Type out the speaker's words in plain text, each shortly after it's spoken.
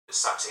It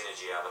sucks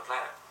energy out of the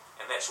planet,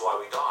 and that's why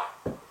we die.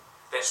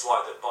 That's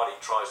why the body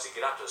tries to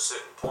get up to a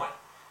certain point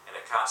and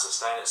it can't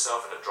sustain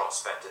itself and it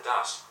drops back to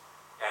dust.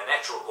 Our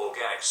natural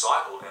organic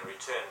cycle and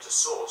return to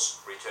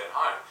source, return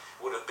home,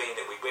 would have been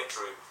that we went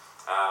through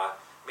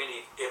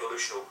many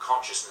evolutional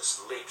consciousness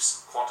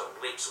leaps, quantum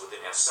leaps within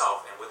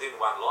ourselves, and within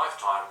one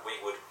lifetime we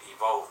would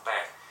evolve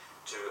back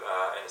to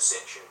an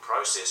ascension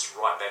process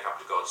right back up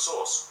to God's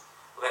source.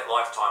 Well, that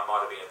lifetime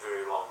might have been a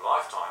very long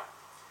lifetime,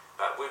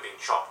 but we've been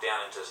chopped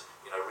down into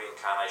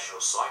reincarnational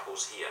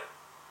cycles here,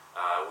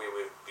 where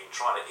we've been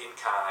trying to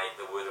incarnate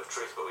the word of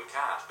truth, but we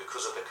can't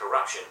because of the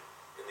corruption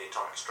in the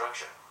atomic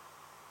structure.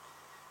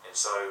 And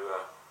so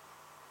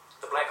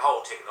the black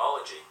hole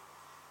technology,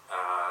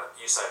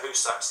 you say, who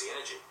sucks the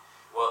energy?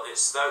 Well,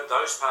 it's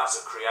those parts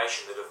of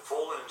creation that have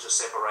fallen into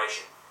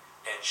separation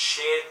and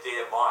shared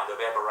their mind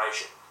of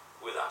aberration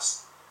with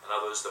us. In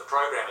other words, the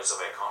programmers of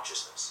our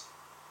consciousness.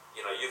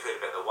 You've heard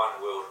about the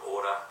one world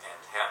order and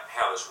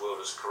how this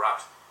world is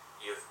corrupt.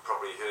 You've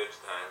probably heard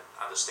and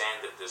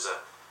understand that there's a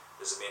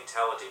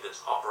mentality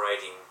that's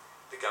operating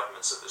the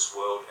governments of this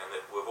world, and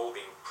that we've all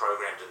been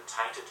programmed and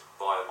tainted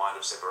by a mind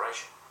of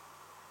separation.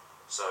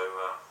 So,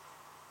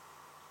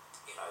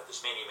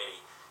 there's many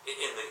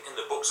in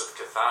the books of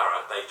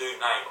Kathara, they do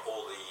name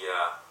all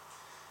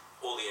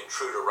the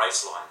intruder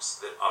race lines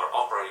that are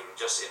operating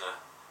just in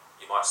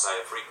you might say,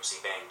 a frequency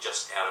band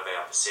just out of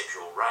our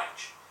perceptual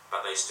range,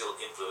 but they still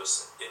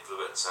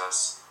influence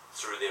us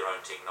through their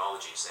own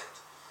technologies, and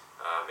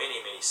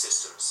many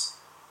systems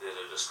that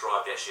are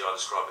described. Actually, I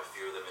describe a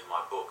few of them in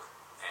my book,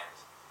 and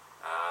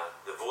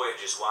the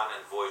Voyages 1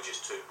 and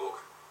Voyages 2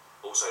 book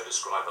also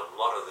describe a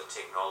lot of the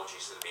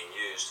technologies that have been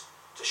used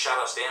to shut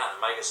us down and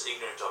make us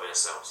ignorant of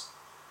ourselves.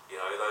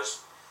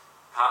 Those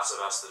parts of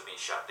us that have been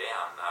shut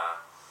down,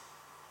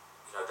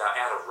 they're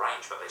out of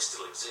range, but they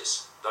still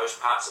exist. Those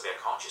parts of our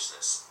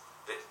consciousness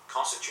that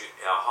constitute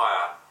our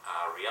higher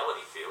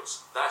reality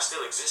fields, they're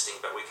still existing,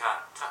 but we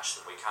can't touch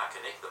them, we can't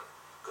connect them,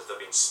 because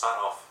they've been spun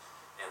off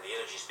and the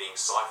energy is being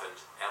siphoned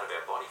out of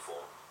our body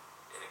form,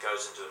 and it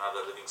goes into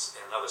another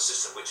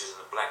system, which is in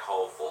a black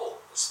hole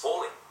fall. It's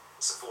falling.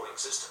 It's a falling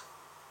system.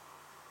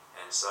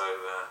 And so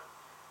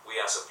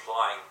we are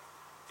supplying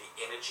the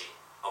energy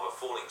of a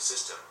falling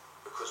system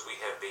because we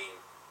have been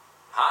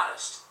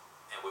harnessed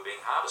and we're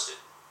being harvested.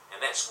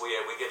 And that's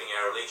where we're giving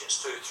our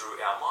allegiance to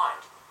through our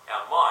mind.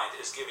 Our mind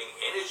is giving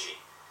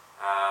energy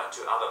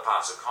to other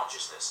parts of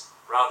consciousness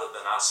rather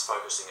than us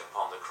focusing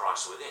upon the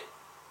Christ within.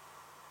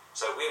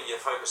 So when you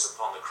focus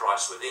upon the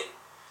Christ within,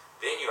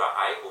 then you are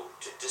able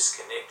to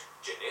disconnect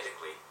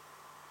genetically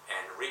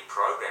and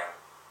reprogram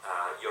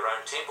your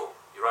own temple,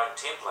 your own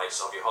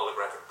templates of your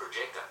holographic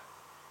projector.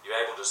 You're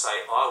able to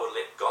say, I will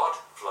let God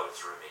flow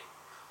through me.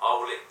 I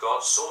will let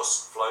God's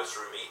source flow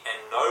through me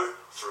and know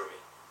through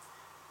me,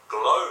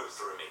 glow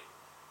through me,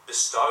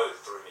 bestow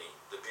through me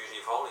the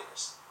beauty of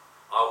holiness.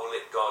 I will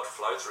let God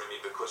flow through me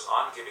because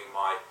I'm giving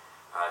my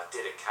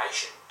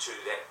dedication to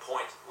that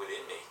point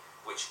within me,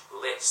 which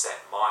lets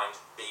that mind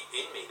be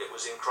in me that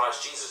was in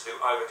Christ Jesus, who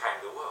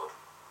overcame the world.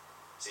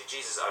 See,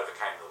 Jesus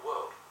overcame the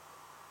world.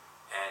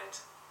 And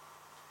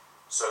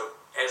so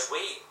as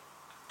we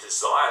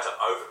desire to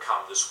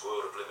overcome this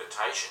world of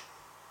limitation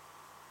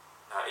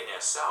in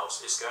ourselves,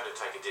 it's going to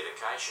take a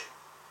dedication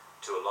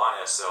to align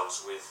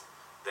ourselves with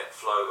that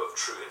flow of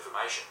true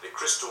information. The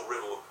crystal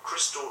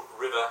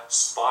river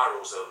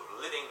spirals of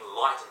living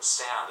light and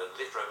sound and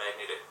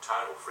electromagnetic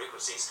tonal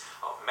frequencies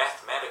of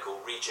mathematical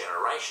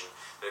regeneration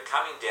that are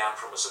coming down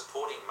from a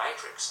supporting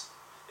matrix.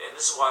 And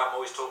this is why I'm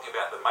always talking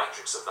about the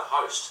matrix of the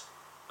host.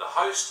 The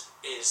host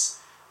is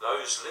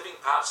those living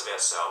parts of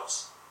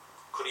ourselves,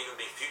 could even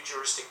be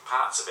futuristic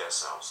parts of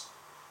ourselves,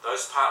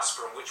 those parts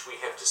from which we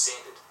have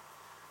descended.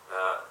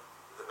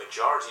 The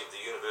majority of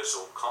the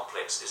universal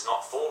complex is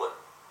not fallen.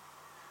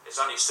 It's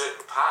only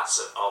certain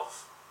parts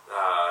of,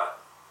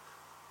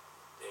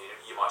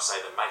 you might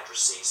say, the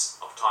matrices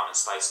of time and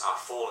space are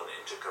fallen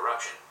into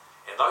corruption.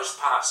 And those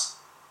parts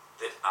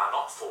that are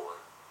not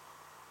fallen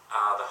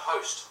are the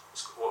host.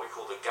 It's what we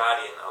call the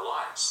Guardian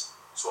Alliance.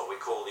 It's what we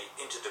call the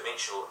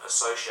Interdimensional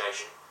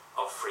Association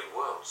of Free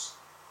Worlds.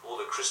 All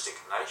the Christic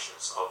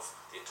nations of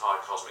the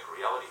entire cosmic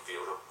reality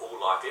field of all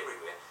life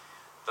everywhere.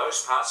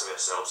 Those parts of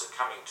ourselves are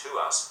coming to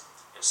us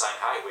and saying,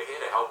 hey, we're here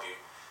to help you,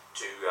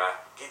 to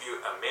give you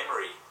a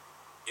memory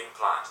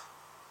implant,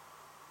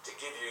 to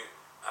give you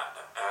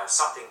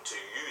something to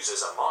use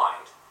as a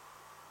mind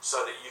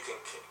so that you can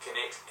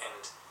connect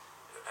and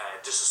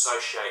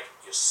disassociate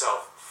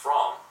yourself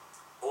from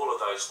all of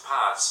those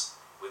parts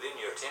within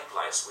your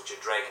templates which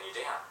are dragging you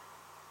down.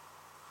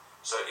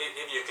 So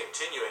if you're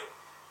continuing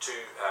to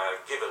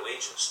give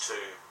allegiance to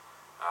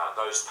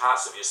those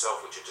parts of yourself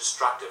which are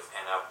destructive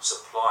and are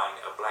supplying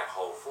a black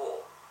hole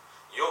fall,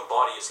 your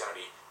body is going to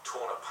be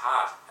torn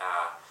apart.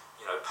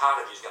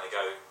 Part of you is going to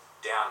go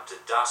down to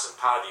dust and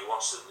part of you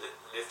wants to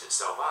lift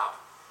itself up.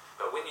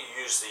 But when you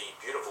use the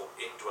beautiful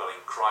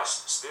indwelling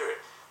Christ Spirit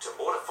to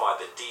mortify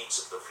the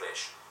deeds of the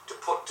flesh, to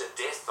put to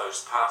death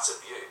those parts of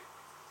you,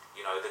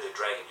 that are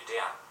dragging you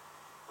down,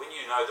 when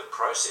you know the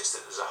process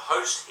that there's a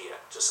host here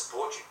to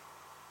support you,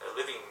 a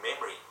living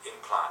memory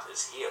implant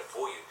is here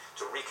for you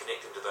to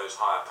reconnect into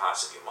those higher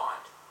parts of your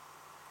mind.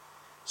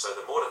 So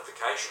the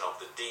mortification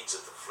of the deeds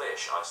of the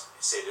flesh, I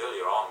said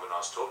earlier on when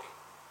I was talking,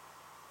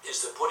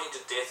 is the putting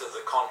to death of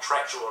the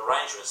contractual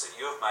arrangements that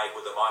you have made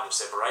with the mind of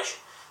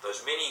separation.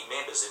 Those many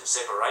members in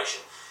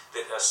separation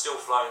that are still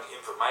flowing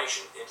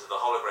information into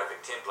the holographic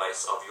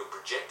templates of your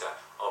projector,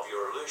 of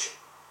your illusion,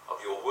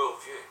 of your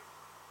worldview.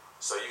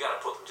 So you're going to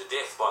put them to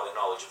death by the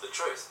knowledge of the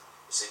truth.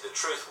 You see, the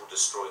truth will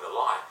destroy the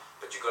lie,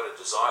 but you've got to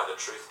desire the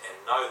truth and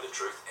know the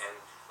truth and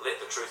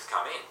let the truth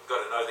come in. You've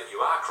got to know that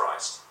you are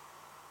Christ.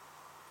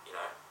 You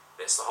know,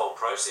 that's the whole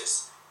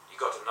process. You've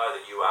got to know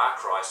that you are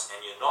Christ and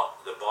you're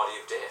not the body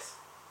of death.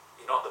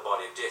 You're not the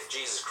body of death.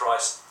 Jesus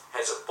Christ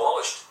has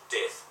abolished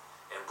death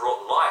and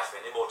brought life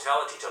and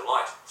immortality to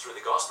light through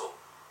the gospel.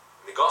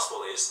 And the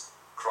gospel is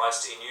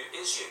Christ in you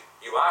is you.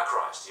 You are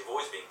Christ. You've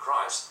always been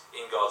Christ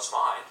in God's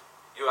mind.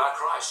 You are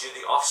Christ. You're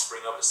the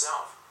offspring of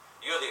itself.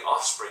 You're the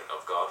offspring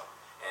of God,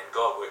 and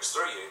God works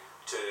through you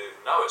to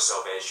know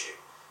itself as you,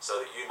 so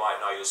that you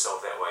might know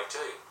yourself that way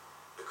too.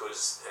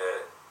 Because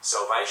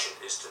salvation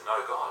is to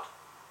know God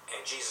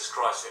and Jesus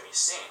Christ whom He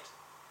sent,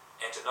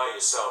 and to know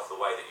yourself the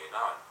way that you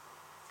know Him.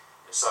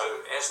 And so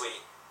as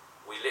we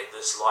let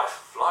this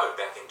life flow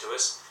back into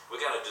us, we're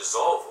going to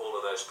dissolve all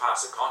of those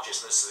parts of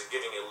consciousness that are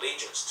giving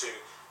allegiance to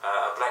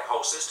a black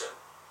hole system.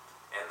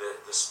 And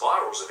the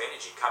spirals of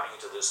energy coming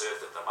into this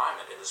earth at the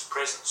moment in this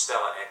present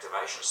stellar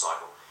activation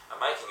cycle are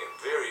making it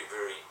very,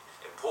 very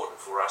important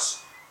for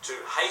us to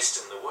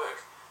hasten the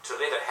work, to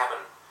let it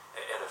happen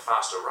at a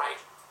faster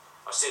rate.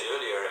 I said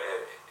earlier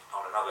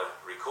on another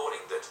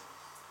recording that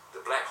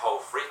the black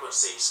hole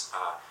frequencies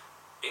are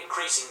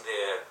increasing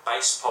their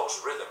base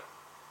pulse rhythm.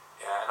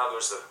 In other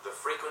words, the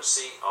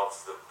frequency of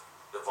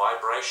the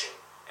vibration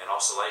and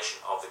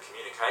oscillation of the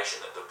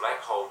communication that the black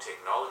hole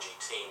technology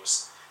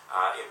teams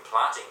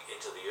implanting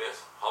into the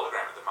Earth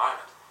hologram at the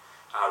moment,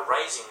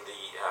 raising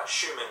the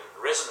Schumann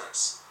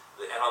resonance.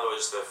 In other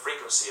words, the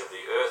frequency of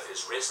the Earth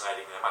is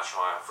resonating at a much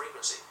higher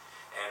frequency,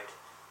 and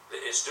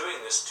it's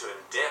doing this to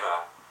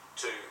endeavour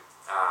to,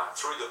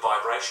 through the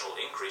vibrational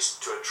increase,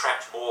 to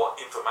attract more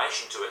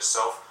information to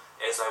itself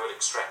as they would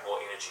extract more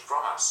energy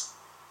from us.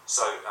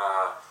 So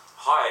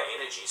higher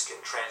energies can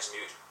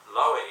transmute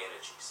lower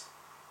energies,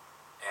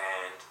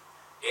 and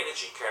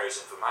energy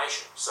carries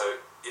information. So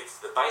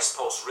if the base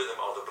pulse rhythm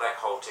of the black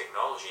hole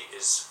technology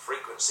is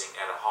frequencing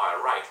at a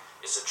higher rate,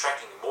 it's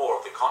attracting more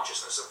of the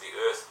consciousness of the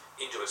Earth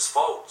into its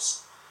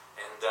folds.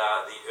 And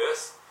the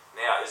Earth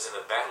now is in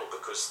a battle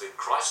because the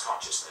Christ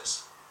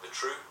consciousness, the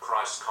true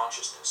Christ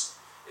consciousness,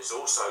 is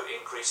also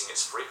increasing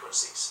its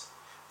frequencies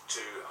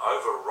to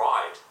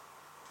override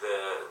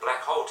the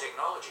black hole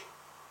technology.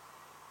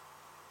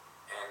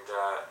 And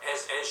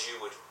as you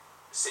would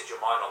set your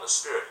mind on the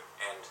Spirit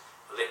and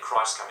let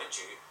Christ come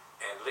into you,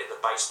 and let the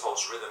base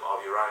pulse rhythm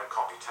of your own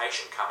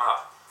computation come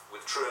up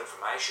with true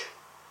information,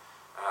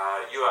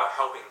 you are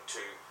helping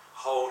to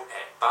hold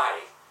at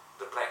bay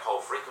the black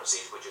hole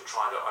frequencies which are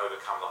trying to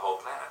overcome the whole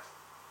planet.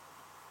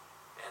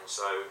 And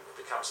so it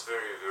becomes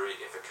very, very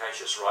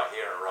efficacious right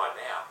here and right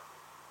now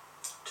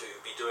to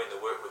be doing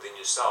the work within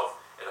yourself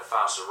at a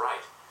faster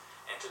rate,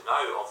 and to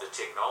know of the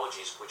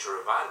technologies which are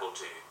available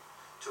to you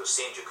to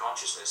ascend your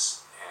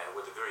consciousness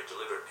with a very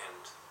deliberate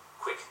and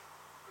quick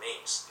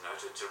means,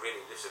 to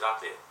really lift it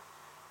up there.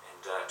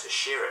 To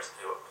share it,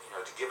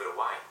 to give it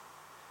away,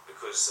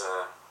 because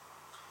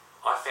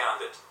I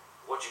found that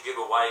what you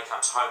give away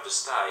comes home to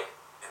stay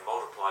and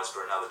multiplies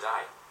for another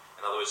day.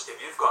 In other words,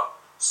 if you've got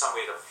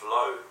somewhere to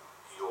flow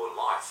your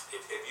life,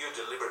 if you're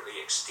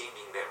deliberately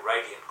extending that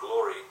radiant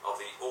glory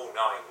of the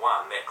all-knowing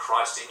one, that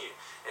Christ in you,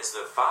 as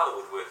the Father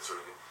would work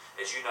through you,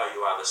 as you know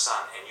you are the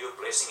Son and you're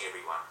blessing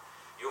everyone,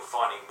 you're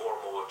finding more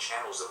and more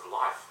channels of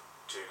life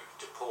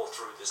to pour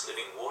through this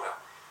living water,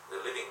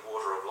 the living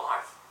water of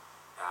life.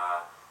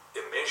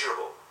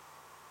 Immeasurable,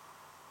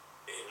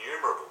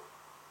 innumerable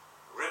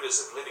rivers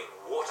of living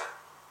water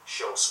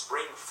shall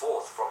spring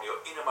forth from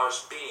your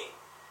innermost being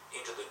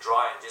into the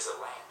dry and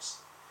desert lands.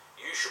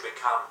 You shall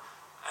become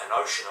an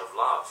ocean of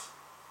love,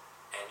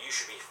 and you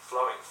should be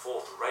flowing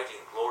forth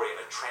radiant glory in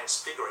a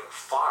transfiguring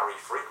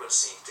fiery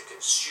frequency to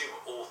consume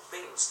all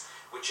things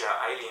which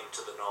are alien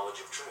to the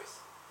knowledge of truth.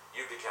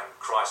 You become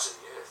Christ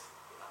in the earth.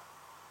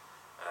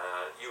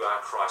 You are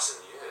Christ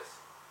in the earth.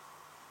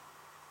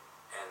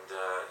 And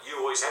you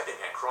always have been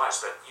that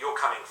Christ, but you're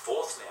coming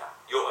forth now.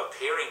 Your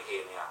appearing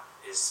here now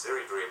is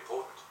very, very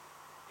important.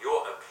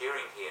 Your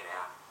appearing here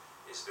now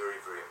is very,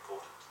 very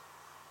important.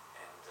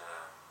 And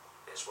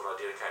that's what I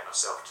dedicate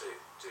myself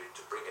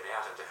to bring it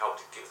out and to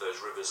help to give those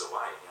rivers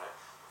away,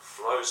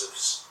 flows of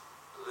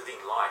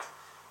living light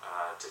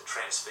to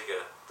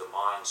transfigure the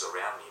minds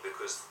around me,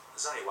 because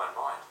there's only one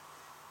mind,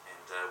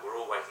 and we're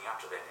all waking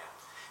up to that now.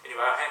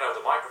 Anyway, I'll hand over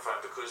the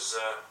microphone because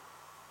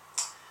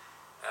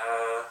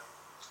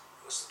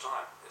what's the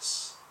time?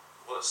 It's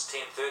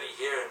 10:30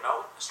 here in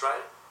Melbourne,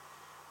 Australia.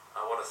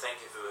 I want to thank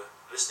you for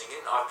listening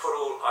in. I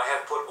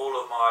have put all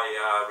of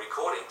my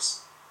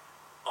recordings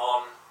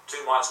on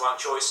Two Minds, One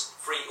Choice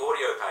free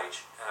audio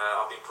page.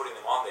 I've been putting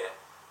them on there.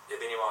 If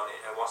anyone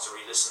wants to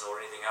re-listen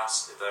or anything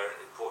else, if they're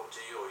important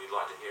to you or you'd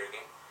like to hear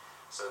again.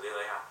 So there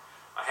they are.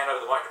 I hand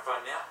over the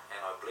microphone now,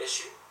 and I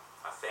bless you.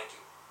 I thank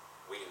you.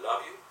 We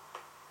love you.